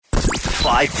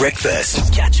5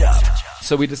 Breakfast. Catch up.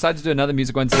 So we decided to do another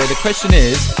music one today. The question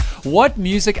is, what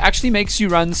music actually makes you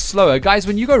run slower? Guys,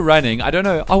 when you go running, I don't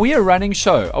know, are we a running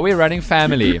show? Are we a running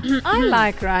family? I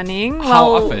like running.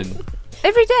 How often?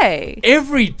 Every day.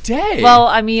 Every day? Well,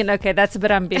 I mean, okay, that's a bit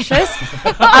ambitious.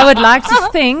 I would like to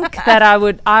think that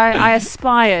I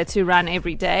aspire to run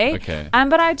every day. Okay.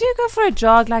 But I do go for a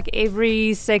jog like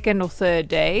every second or third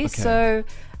day. Okay. So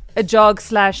a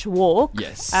jog/walk.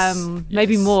 Yes.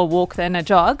 Maybe Yes. more walk than a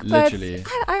jog. Literally.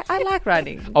 But I like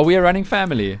running. Are we a running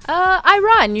family? I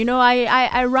run.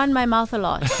 I run my mouth a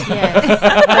lot. Yes,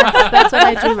 that's what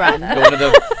I do run.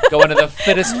 Got one of the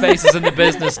fittest faces in the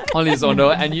business, Holly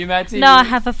Zondo. And you, Matty? No, I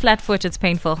have a flat foot. It's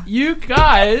painful. You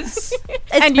guys.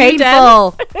 It's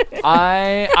painful.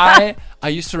 I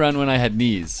used to run when I had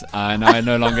knees, and I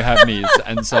no longer have knees,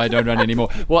 and so I don't run anymore.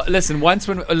 Well, listen,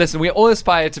 we all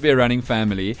aspire to be a running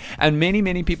family, and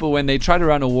many people, when they try to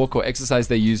run or walk or exercise,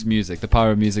 they use music, the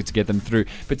power of music to get them through,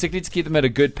 particularly to keep them at a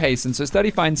good pace. And so study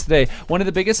finds today, one of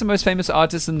the biggest and most famous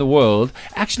artists in the world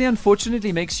actually,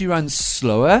 unfortunately, makes you run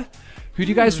slower. Who do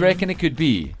you guys reckon it could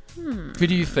be? Who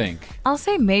do you think? I'll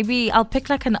say maybe I'll pick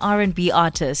like an R&B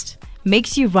artist.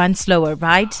 Makes you run slower,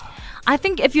 right? I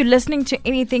think if you're listening to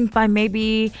anything by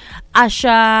maybe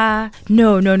Usher,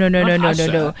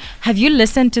 no. Have you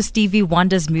listened to Stevie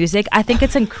Wonder's music? I think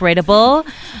it's incredible.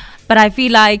 But I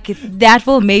feel like that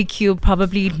will make you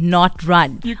probably not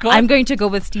run. You can't. I'm going to go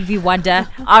with Stevie Wonder,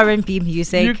 R&B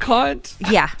music. You can't.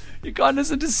 Yeah. You can't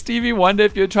listen to Stevie Wonder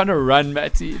if you're trying to run,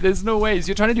 Matty. There's no ways.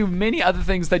 You're trying to do many other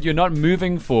things that you're not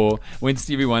moving for when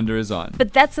Stevie Wonder is on.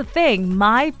 But that's the thing.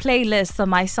 My playlists on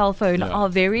my cell phone are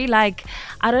very like,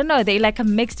 I don't know, they're like a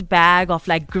mixed bag of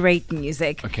like great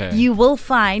music. Okay. You will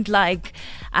find like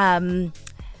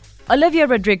Olivia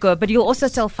Rodrigo, but you'll also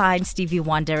still find Stevie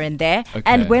Wonder in there. Okay.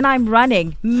 And when I'm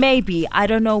running, maybe, I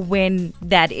don't know when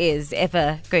that is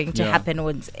ever going to happen or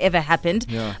it's ever happened.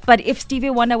 Yeah. But if Stevie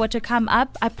Wonder were to come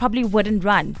up, I probably wouldn't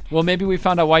run. Well, maybe we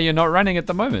found out why you're not running at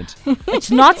the moment. It's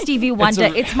not Stevie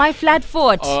Wonder. It's my flat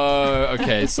foot. Oh,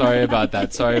 okay. Sorry about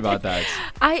that.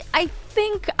 I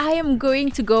think I am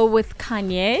going to go with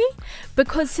Kanye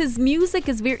because his music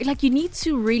is very like you need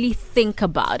to really think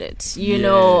about it.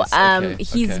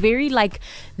 He's very like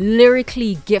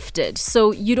lyrically gifted,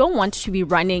 so you don't want to be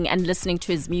running and listening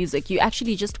to his music. You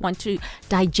actually just want to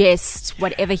digest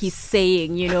whatever he's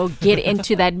saying, get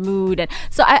into that mood. And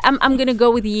so I'm gonna go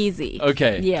with Yeezy.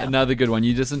 Okay. Yeah. Another good one.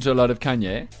 You listen to a lot of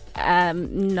Kanye?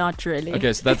 Not really.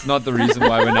 Okay, so that's not the reason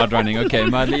why we're not running. Okay,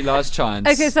 Madly, last chance.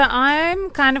 Okay, so I'm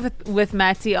kind of with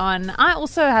Matty on. I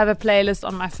also have a playlist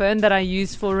on my phone that I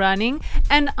use for running,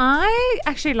 and I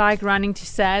actually like running to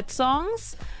sad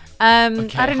songs. I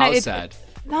don't know. How sad?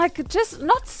 Like just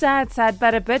not sad,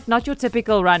 but a bit not your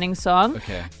typical running song.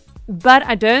 Okay. But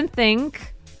I don't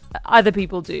think other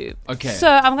people do. Okay. So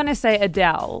I'm going to say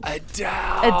Adele.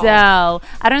 Adele.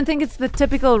 I don't think it's the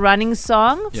typical running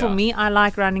song. For Yeah. me, I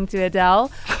like running to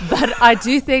Adele. But I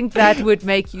do think that would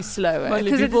make you slower.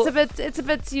 Madly, Because it's a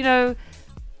bit,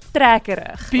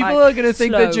 trekkerig. People like are going to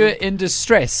think that you're in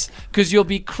distress because you'll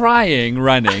be crying,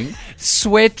 running,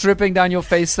 sweat dripping down your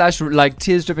face, like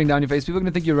tears dripping down your face. People are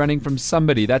going to think you're running from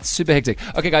somebody. That's super hectic.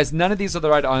 Okay, guys, none of these are the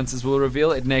right answers. We'll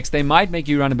reveal it next. They might make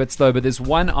you run a bit slow, but there's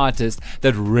one artist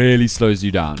that really slows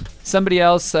you down. Somebody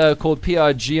else called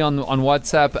PRG on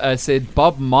WhatsApp said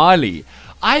Bob Marley.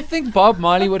 I think Bob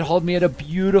Marley would hold me at a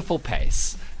beautiful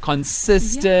pace.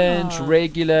 Consistent,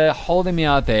 regular, holding me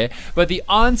out there. But the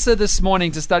answer this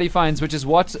morning to Study Finds, which is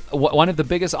what one of the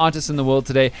biggest artists in the world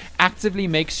today actively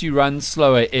makes you run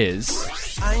slower, is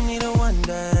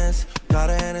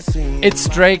it's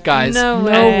Drake, guys. No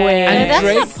way. And That's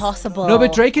Drake, not possible. no,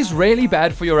 but Drake is really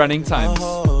bad for your running times.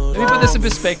 Let me put this in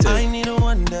perspective.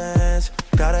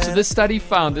 So this study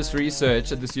found, this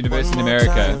research at this university in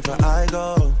America.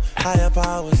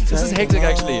 This is hectic,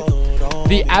 actually.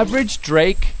 The average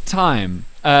Drake time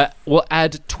will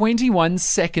add 21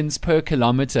 seconds per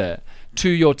kilometer to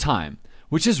your time,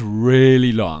 which is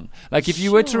really long. Like if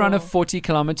you were to run a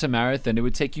 40-kilometer marathon, it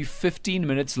would take you 15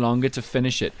 minutes longer to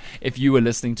finish it if you were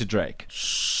listening to Drake.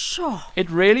 Sure. It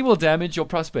really will damage your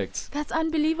prospects. That's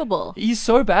unbelievable. He's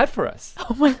so bad for us.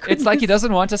 Oh my goodness. It's like he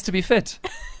doesn't want us to be fit.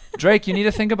 Drake, you need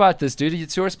to think about this, dude.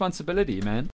 It's your responsibility,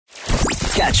 man.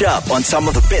 Catch up on some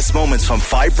of the best moments from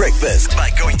 5 Breakfast by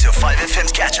going to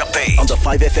 5FM's catch-up page on the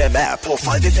 5FM app or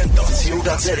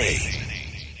 5FM.co.za.